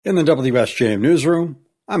In the WSJM newsroom,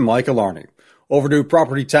 I'm Mike Alarney. Overdue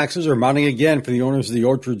property taxes are mounting again for the owners of the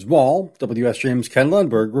Orchards Mall. WSJM's Ken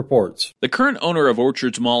Lundberg reports. The current owner of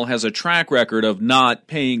Orchards Mall has a track record of not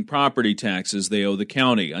paying property taxes they owe the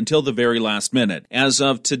county until the very last minute. As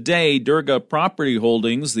of today, Durga Property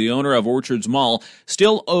Holdings, the owner of Orchards Mall,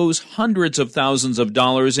 still owes hundreds of thousands of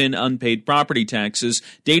dollars in unpaid property taxes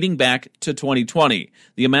dating back to 2020.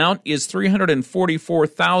 The amount is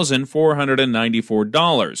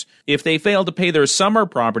 $344,494. If they fail to pay their summer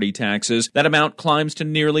property taxes, that amount climbs to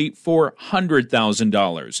nearly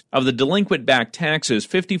 $400,000. Of the delinquent back taxes,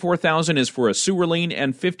 $54,000 is for a sewer lien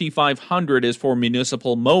and $5,500 is for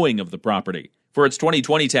municipal mowing of the property. For its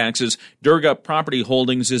 2020 taxes, Durga Property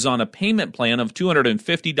Holdings is on a payment plan of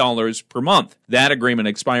 $250 per month. That agreement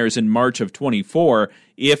expires in March of 24.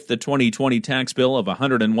 If the 2020 tax bill of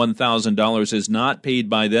 $101,000 is not paid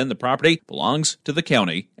by then, the property belongs to the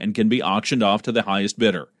county and can be auctioned off to the highest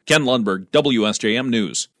bidder. Ken Lundberg, WSJM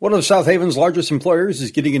News. One of South Haven's largest employers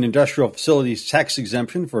is getting an industrial facilities tax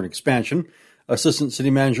exemption for an expansion. Assistant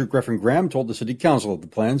City Manager Griffin Graham told the City Council of the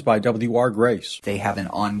plans by WR Grace. They have an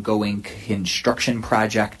ongoing construction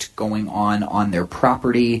project going on their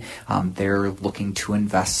property. They're looking to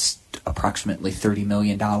invest approximately $30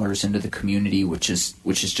 million into the community, which is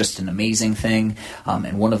just an amazing thing.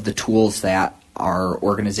 And one of the tools that our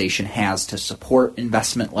organization has to support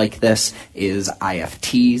investment like this is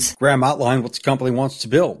IFTs. Graham outlined what the company wants to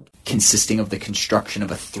build, consisting of the construction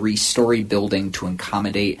of a 3-story building to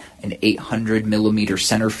accommodate an 800-millimeter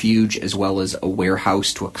centrifuge, as well as a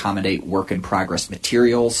warehouse to accommodate work-in-progress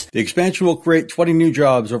materials. The expansion will create 20 new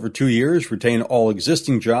jobs over 2 years, retain all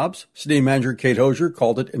existing jobs. City Manager Kate Hosier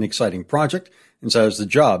called it an exciting project and says the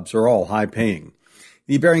jobs are all high-paying.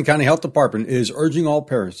 The Berrien County Health Department is urging all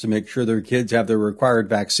parents to make sure their kids have their required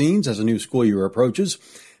vaccines as the new school year approaches.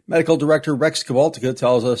 Medical Director Rex Kabaltica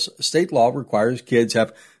tells us state law requires kids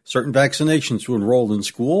have certain vaccinations to enroll in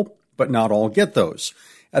school, but not all get those.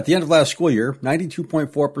 At the end of last school year,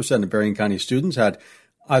 92.4% of Berrien County students had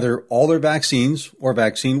either all their vaccines or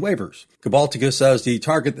vaccine waivers. Kabaltica says the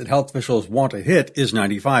target that health officials want to hit is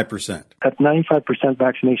 95%. At 95%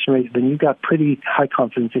 vaccination rate, then you've got pretty high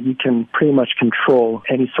confidence that you can pretty much control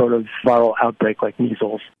any sort of viral outbreak like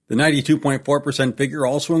measles. The 92.4% figure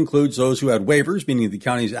also includes those who had waivers, meaning the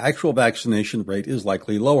county's actual vaccination rate is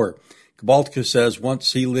likely lower. Kabaltica says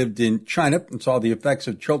once he lived in China and saw the effects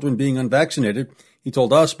of children being unvaccinated, he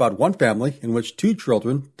told us about one family in which 2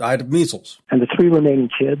 children died of measles. And the 3 remaining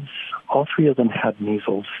kids, all 3 of them had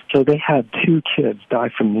measles. So they had 2 kids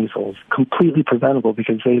die from measles, completely preventable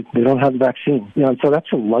because they don't have the vaccine. So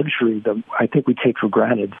that's a luxury that I think we take for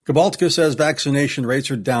granted. Kabaltica says vaccination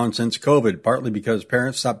rates are down since COVID, partly because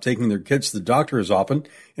parents stopped taking their kids to the doctor as often,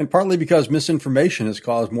 and partly because misinformation has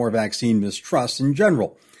caused more vaccine mistrust in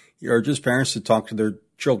general. He urges parents to talk to their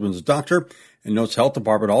children's doctor and notes Health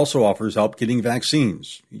Department also offers help getting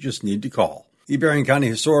vaccines. You just need to call. The Berrien County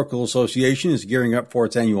Historical Association is gearing up for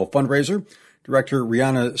its annual fundraiser. Director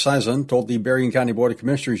Rihanna Sizon told the Berrien County Board of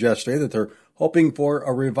Commissioners yesterday that they're hoping for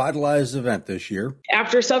a revitalized event this year.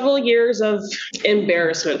 After several years of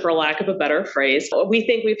embarrassment, for lack of a better phrase, we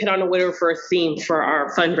think we've hit on a winner for a theme for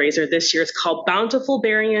our fundraiser this year. It's called Bountiful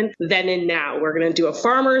Berrien, Then and Now. We're going to do a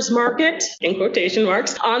farmer's market, in quotation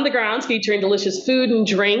marks, on the grounds featuring delicious food and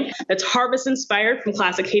drink that's harvest-inspired from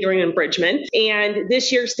classic catering in Bridgman. And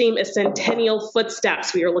this year's theme is Centennial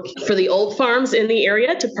Footsteps. We are looking for the old farms in the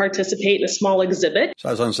area to participate in a small exhibit.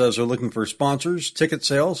 Sizon says they're looking for sponsors, ticket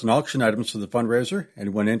sales, and auction items for the fundraiser.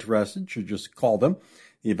 Anyone interested should just call them.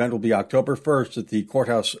 The event will be October 1st at the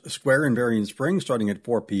Courthouse Square in Berrien Springs, starting at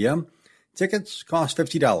 4 p.m. Tickets cost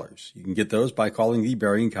 $50. You can get those by calling the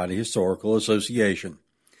Berrien County Historical Association.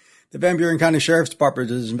 The Van Buren County Sheriff's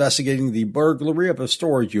Department is investigating the burglary of a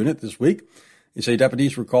storage unit this week. They say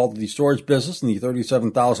deputies were called to the storage business in the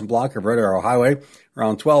 37,000 block of Red Arrow Highway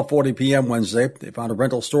around 12:40 p.m. Wednesday. They found a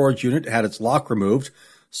rental storage unit that had its lock removed.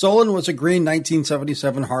 Stolen was a green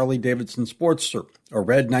 1977 Harley-Davidson Sportster, a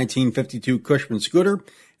red 1952 Cushman scooter,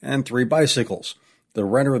 and 3 bicycles. The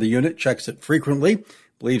renter of the unit checks it frequently,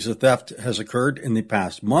 believes the theft has occurred in the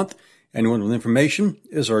past month. Anyone with information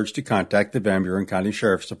is urged to contact the Van Buren County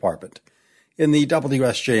Sheriff's Department. In the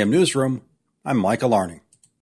WSJM newsroom, I'm Mike Alarney.